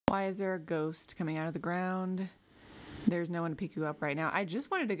Why is there a ghost coming out of the ground? There's no one to pick you up right now. I just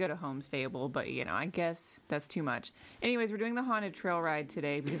wanted to go to Home Stable, but I guess that's too much. Anyways, we're doing the haunted trail ride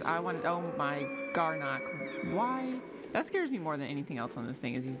today because I wanted, oh my Garnock. Why? That scares me more than anything else on this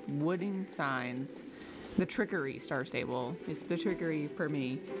thing is these wooden signs. The trickery, Star Stable. It's the trickery for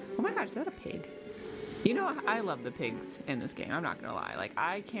me. Oh my gosh, is that a pig? I love the pigs in this game. I'm not gonna lie. Like,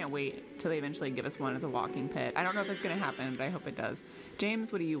 I can't wait till they eventually give us one as a walking pet. I don't know if it's gonna happen, but I hope it does.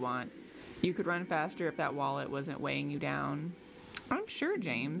 James, what do you want? You could run faster if that wallet wasn't weighing you down. I'm sure,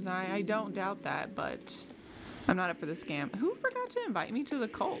 James. I don't doubt that, but I'm not up for the scam. Who forgot to invite me to the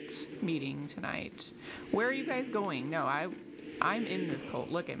cult meeting tonight? Where are you guys going? No, I'm in this cult.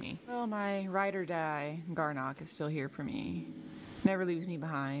 Look at me. Well, my ride or die Garnock is still here for me. Never leaves me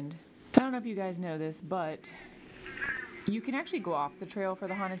behind. I don't know if you guys know this, but you can actually go off the trail for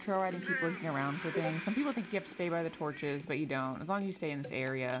the haunted trail ride and keep looking around for things. Some people think you have to stay by the torches, but you don't. As long as you stay in this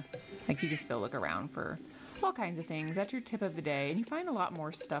area, like, you can still look around for all kinds of things. That's your tip of the day. And you find a lot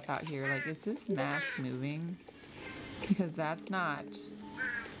more stuff out here. Like, is this mask moving? Because that's not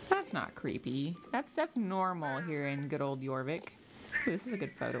creepy. That's normal here in good old Jorvik. Ooh, this is a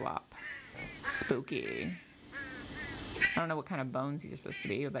good photo op. Spooky. I don't know what kind of bones these are supposed to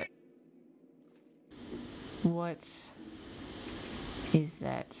be, but what is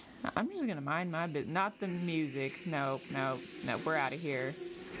that? I'm just gonna mind my business. Not the music. Nope. We're out of here.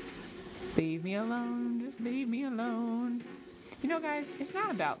 Leave me alone. Just leave me alone. Guys, it's not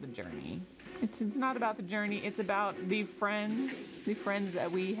about the journey. It's not about the journey. It's about the friends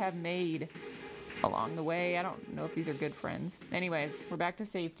that we have made along the way. I don't know if these are good friends. Anyways, we're back to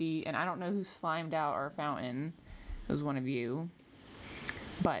safety, and I don't know who slimed out our fountain. It was one of you.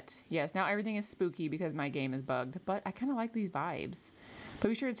 But yes, now everything is spooky because my game is bugged, but I kind of like these vibes. But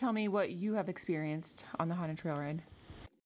be sure to tell me what you have experienced on the haunted trail ride.